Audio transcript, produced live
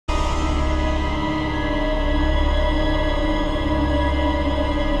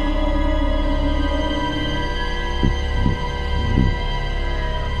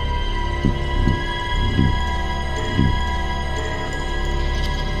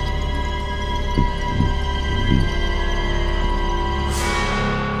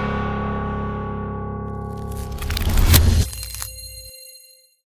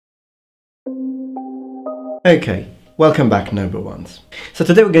Okay, welcome back, noble ones. So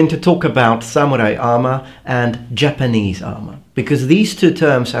today we're going to talk about samurai armor and Japanese armor, because these two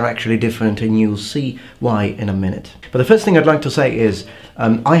terms are actually different and you'll see why in a minute. But the first thing I'd like to say is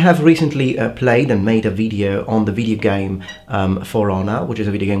I have recently played and made a video on the video game For Honor, which is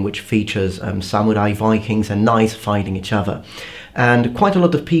a video game which features samurai, Vikings and knights fighting each other. And quite a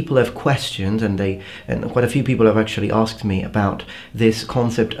lot of people have questioned, and quite a few people have actually asked me about this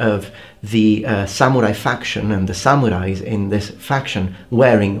concept of the samurai faction and the samurais in this faction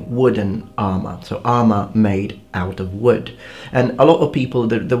wearing wooden armor, so armor made out of wood. And a lot of people,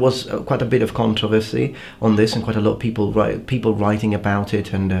 there was quite a bit of controversy on this, and quite a lot of people writing about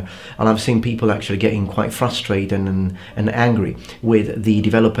it, and I've seen people actually getting quite frustrated and angry with the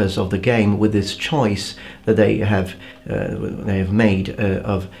developers of the game with this choice that they have made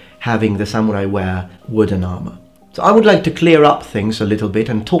of having the samurai wear wooden armor. So I would like to clear up things a little bit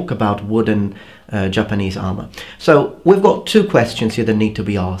and talk about wooden Japanese armor. So we've got two questions here that need to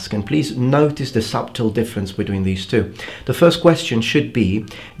be asked, and please notice the subtle difference between these two. The first question should be,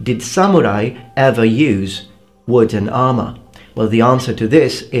 did samurai ever use wooden armor? Well, the answer to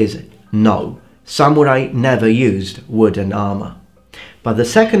this is no. Samurai never used wooden armor. But the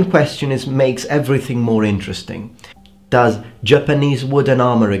second question makes everything more interesting. Does Japanese wooden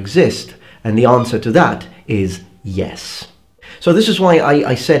armor exist? And the answer to that is yes. So this is why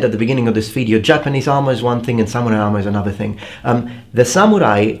I said at the beginning of this video, Japanese armor is one thing and samurai armor is another thing. The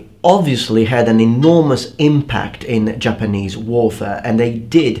samurai obviously had an enormous impact in Japanese warfare, and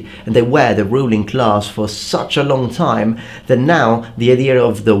they were the ruling class for such a long time that now the idea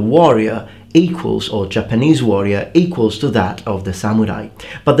of the warrior equals, or Japanese warrior equals to that of the samurai.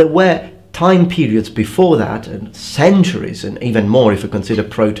 But there were time periods before that, and centuries, and even more if you consider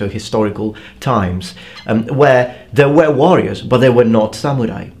proto-historical times, where there were warriors, but they were not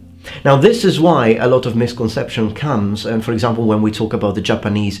samurai. Now this is why a lot of misconception comes, and for example when we talk about the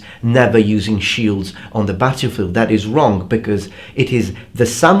Japanese never using shields on the battlefield, that is wrong, because it is the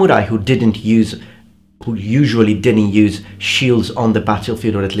samurai who usually didn't use shields on the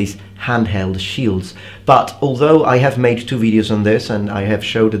battlefield, or at least handheld shields. But although I have made two videos on this, and I have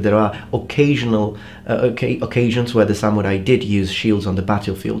showed that there are occasional occasions where the samurai did use shields on the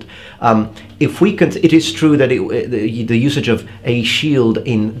battlefield, it is true that the usage of a shield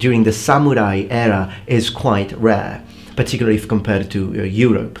during the samurai era is quite rare, particularly if compared to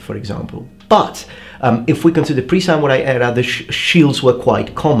Europe, for example. But if we consider pre-samurai era, the shields were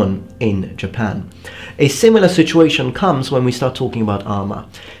quite common in Japan. A similar situation comes when we start talking about armor.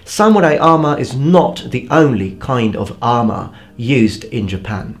 Samurai armor is not the only kind of armor used in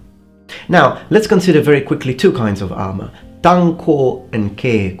Japan. Now, let's consider very quickly two kinds of armor, tanko and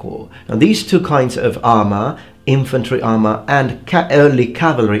keiko. Now, these two kinds of armor, infantry armor and early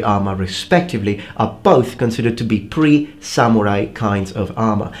cavalry armor respectively, are both considered to be pre-samurai kinds of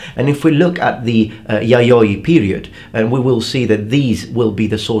armor. And if we look at the Yayoi period, we will see that these will be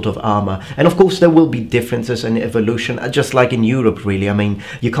the sort of armor. And of course there will be differences and evolution, just like in Europe really. I mean,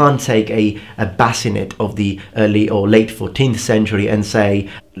 you can't take a bassinet of the early or late 14th century and say,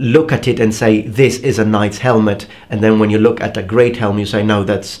 look at it and say this is a knight's helmet, and then when you look at a great helmet you say no,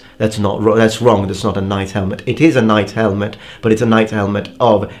 that's wrong, that's not a knight's helmet. It is a knight's helmet, but it's a knight's helmet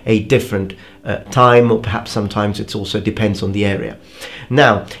of a different time, or perhaps sometimes it also depends on the area.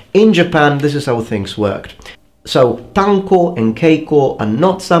 Now in Japan this is how things worked. So tanko and keiko are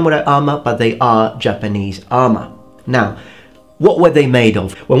not samurai armor, but they are Japanese armor. Now what were they made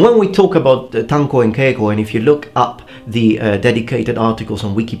of? Well, when we talk about tanko and keiko, and if you look up the dedicated articles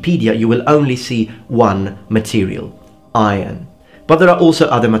on Wikipedia, you will only see one material, iron. But there are also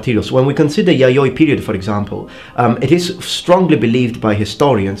other materials. When we consider Yayoi period, for example, it is strongly believed by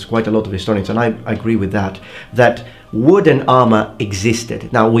historians, quite a lot of historians, and I agree with that wooden armor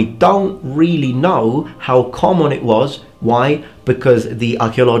existed. Now, we don't really know how common it was. Why? Because the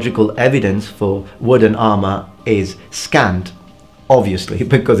archaeological evidence for wooden armor is scant. Obviously,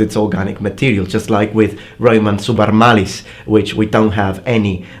 because it's organic material, just like with Roman subarmalis, which we don't have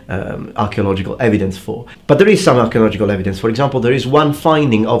any archaeological evidence for. But there is some archaeological evidence. For example, there is one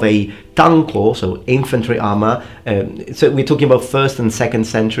finding of a tanko, so infantry armor. So we're talking about 1st and 2nd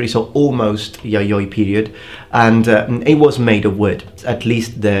century, so almost Yayoi period, and it was made of wood. At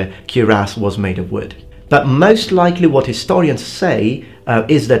least the cuirass was made of wood. But most likely what historians say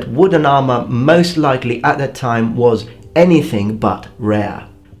is that wooden armor most likely at that time was anything but rare.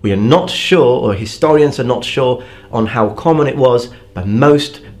 We are not sure, or historians are not sure, on how common it was, but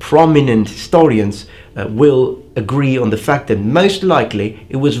most prominent historians will agree on the fact that most likely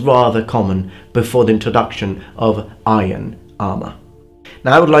it was rather common before the introduction of iron armor.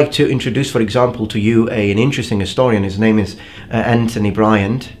 Now I would like to introduce, for example, to you an interesting historian. His name is Anthony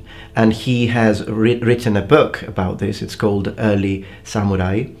Bryant, and he has written a book about this. It's called Early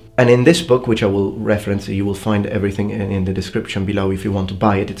Samurai. And in this book, which I will reference, you will find everything in the description below if you want to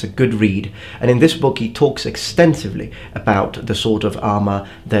buy it. It's a good read. And in this book, he talks extensively about the sort of armor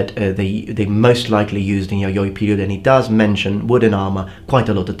that they most likely used in Yayoi period, and he does mention wooden armor quite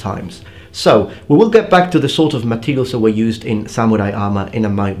a lot of times. So we will get back to the sort of materials that were used in samurai armor in a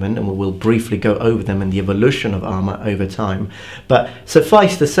moment, and we will briefly go over them and the evolution of armor over time. But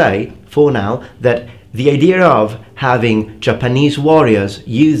suffice to say, for now, that the idea of having Japanese warriors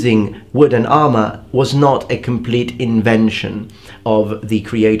using wooden armor was not a complete invention of the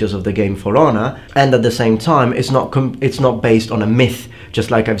creators of the game For Honor, and at the same time it's not based on a myth, just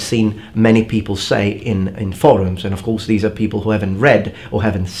like I've seen many people say in forums. And of course these are people who haven't read or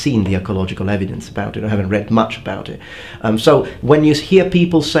haven't seen the archaeological evidence about it, or haven't read much about it. So when you hear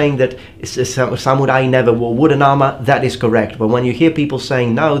people saying that samurai never wore wooden armor, that is correct. But when you hear people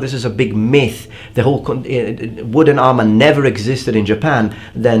saying, no, this is a big myth, the whole wooden armor never existed in Japan,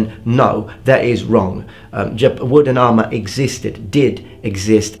 then no, that is wrong. Wooden armor did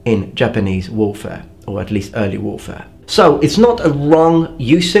exist in Japanese warfare, or at least early warfare. So it's not a wrong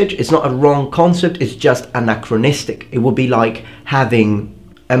usage, it's not a wrong concept, it's just anachronistic. It would be like having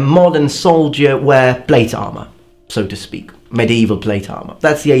a modern soldier wear plate armor, so to speak. Medieval plate armor.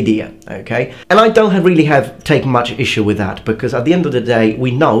 That's the idea, okay? And I don't really take much issue with that, because at the end of the day,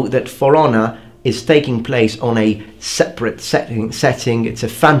 we know that For Honor is taking place on a separate setting. It's a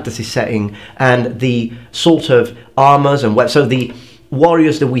fantasy setting, and the sort of armors and so the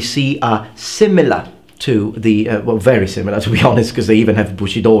warriors that we see are similar to the, well, very similar, to be honest, because they even have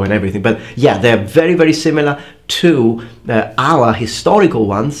bushido and everything. But yeah, they're very, very similar to our historical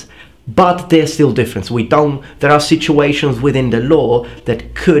ones, but they're still different. There are situations within the law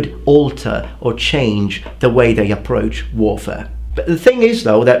that could alter or change the way they approach warfare. But the thing is,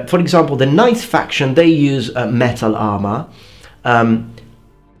 though, that, for example, the Knights faction, they use metal armor,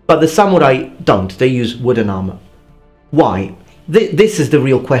 but the samurai don't. They use wooden armor. Why? This is the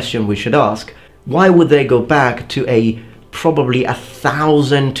real question we should ask. Why would they go back to a probably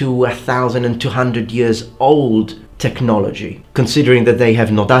 1,000 to 1,200 years old technology, considering that they have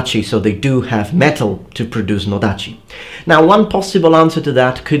nodachi, so they do have metal to produce nodachi? Now, one possible answer to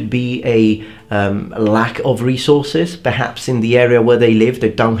that could be a lack of resources. Perhaps in the area where they live, they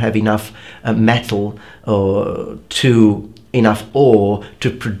don't have enough metal or enough ore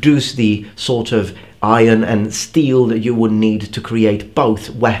to produce the sort of iron and steel that you would need to create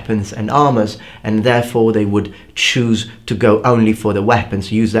both weapons and armors, and therefore they would choose to go only for the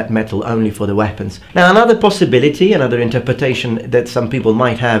weapons, use that metal only for the weapons. Now, another possibility, another interpretation that some people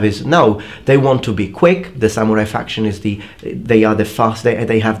might have is, no, they want to be quick. The samurai faction is it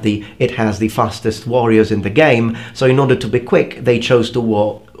has the fastest warriors in the game, so in order to be quick, they chose to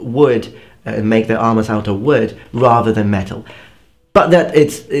wear wood and make their armors out of wood rather than metal. But that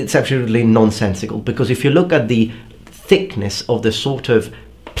it's absolutely nonsensical, because if you look at the thickness of the sort of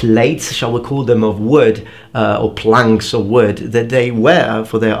plates, shall we call them, of wood or planks of wood that they wear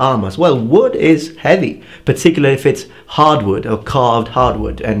for their armors, well, wood is heavy, particularly if it's hardwood or carved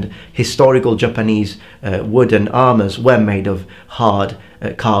hardwood, and historical Japanese wooden armors were made of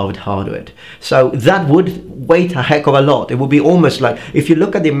carved hardwood. So that would weigh a heck of a lot. It would be almost like, if you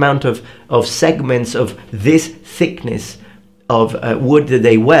look at the amount of segments of this thickness of wood that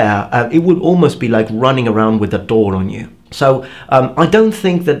they wear, it would almost be like running around with a door on you. So I don't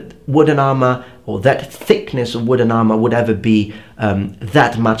think that wooden armor, or that thickness of wooden armor, would ever be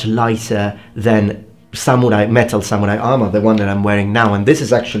that much lighter than metal samurai armor, the one that I'm wearing now. And this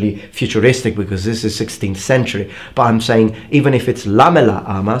is actually futuristic, because this is 16th century. But I'm saying, even if it's lamella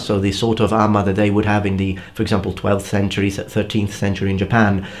armor, so the sort of armor that they would have in the, for example, 12th century, 13th century in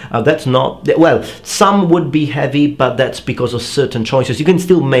Japan, that's not, well, some would be heavy, but that's because of certain choices. You can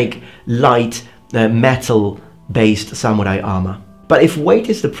still make light metal-based samurai armor. But if weight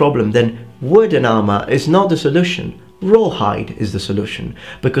is the problem, then wooden armor is not the solution. Rawhide is the solution,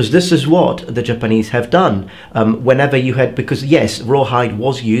 because this is what the Japanese have done. Whenever you had, because yes, rawhide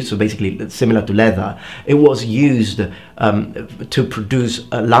was used, so basically similar to leather, it was used to produce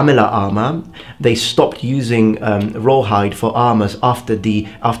lamella armor. They stopped using rawhide for armors after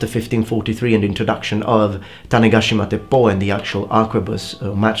 1543 and the introduction of Tanegashima Teppo and the actual arquebus,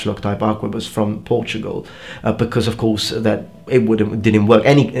 matchlock type arquebus from Portugal, because of course that it didn't work.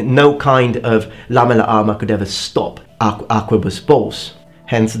 No kind of lamella armor could ever stop arquebus balls.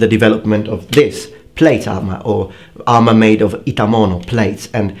 Hence the development of this plate armor, or armor made of itamono plates.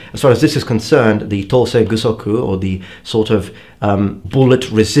 And as far as this is concerned, the Tosei Gusoku, or the sort of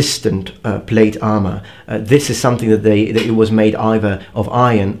bullet-resistant plate armor. This is something that it was made either of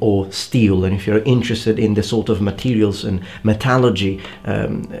iron or steel. And if you're interested in the sort of materials and metallurgy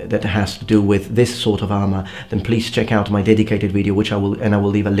that has to do with this sort of armor, then please check out my dedicated video, which I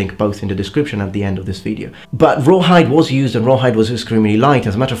will leave a link both in the description at the end of this video. But rawhide was used, and rawhide was extremely light.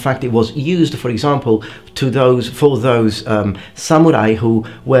 As a matter of fact, it was used, for example, for those samurai who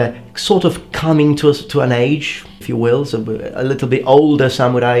were sort of coming to an age, if you will, so a little bit older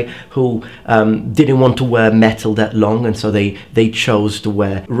samurai who didn't want to wear metal that long, and so they chose to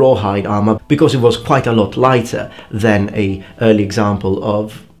wear rawhide armor because it was quite a lot lighter than an early example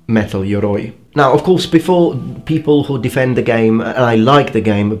of metal yoroi. Now, of course, before people who defend the game, and I like the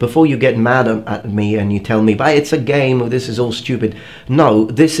game, before you get mad at me and you tell me, but it's a game, this is all stupid. No,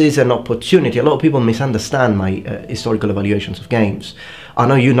 this is an opportunity. A lot of people misunderstand my historical evaluations of games. I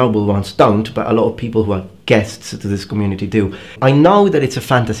know you noble ones don't, but a lot of people who are guests to this community do. I know that it's a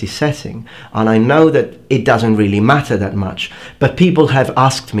fantasy setting, and I know that it doesn't really matter that much, but people have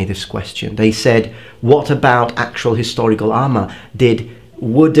asked me this question. They said, what about actual historical armor? Did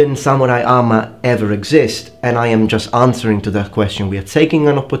wooden samurai armor ever exist? And I am just answering to that question. We are taking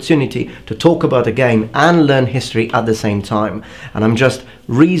an opportunity to talk about the game and learn history at the same time, and I'm just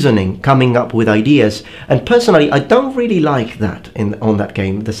reasoning, coming up with ideas. And personally, I don't really like that on that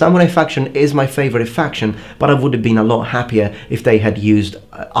game. The samurai faction is my favorite faction, but I would have been a lot happier if they had used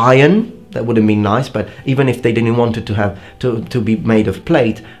iron. That would have been nice, but even if they didn't want it to have to be made of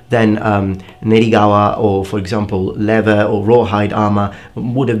plate, then nerigawa, or for example leather or rawhide armor,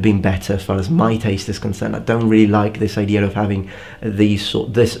 would have been better as far as my taste is concerned. I don't really like this idea of having this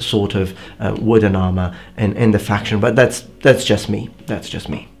sort of wooden armor in the faction, but that's just me. That's just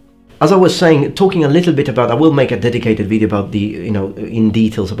me. As I was saying, talking a little bit about, I will make a dedicated video about the, in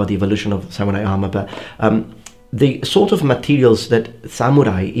details about the evolution of samurai armor, but the sort of materials that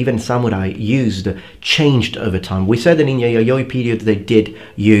even samurai used changed over time. We said that in the Yayoi period they did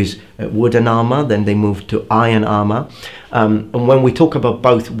use wooden armor, then they moved to iron armor. And when we talk about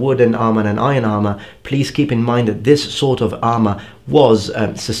both wooden armor and iron armor, please keep in mind that this sort of armor was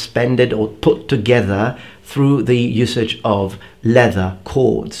suspended or put together through the usage of leather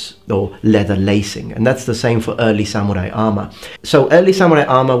cords or leather lacing, and that's the same for early samurai armor. So early samurai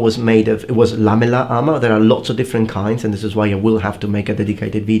armor was it was lamella armor. There are lots of different kinds, and this is why I will have to make a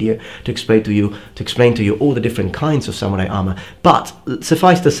dedicated video to explain to you all the different kinds of samurai armor. But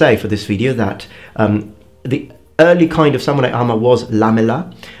suffice to say for this video that the early kind of samurai armor was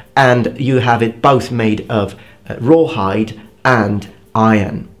lamella, and you have it both made of rawhide and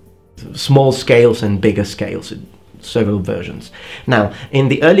iron. Small scales and bigger scales, several versions. Now, in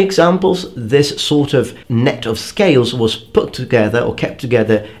the early examples, this sort of net of scales was put together or kept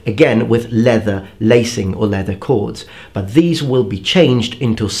together again with leather lacing or leather cords, but these will be changed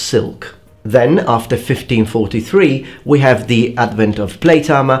into silk. Then, after 1543, we have the advent of plate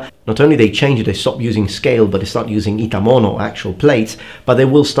armor. Not only they change it, they stop using scale, but they start using itamono, actual plates, but they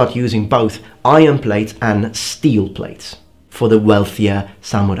will start using both iron plates and steel plates for the wealthier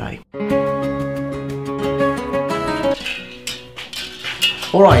samurai.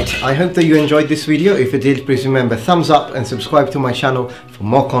 Alright, I hope that you enjoyed this video. If you did, please remember thumbs up and subscribe to my channel for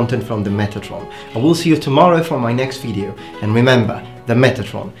more content from the Metatron. I will see you tomorrow for my next video, and remember, the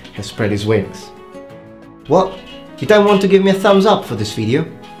Metatron has spread his wings. What? You don't want to give me a thumbs up for this video?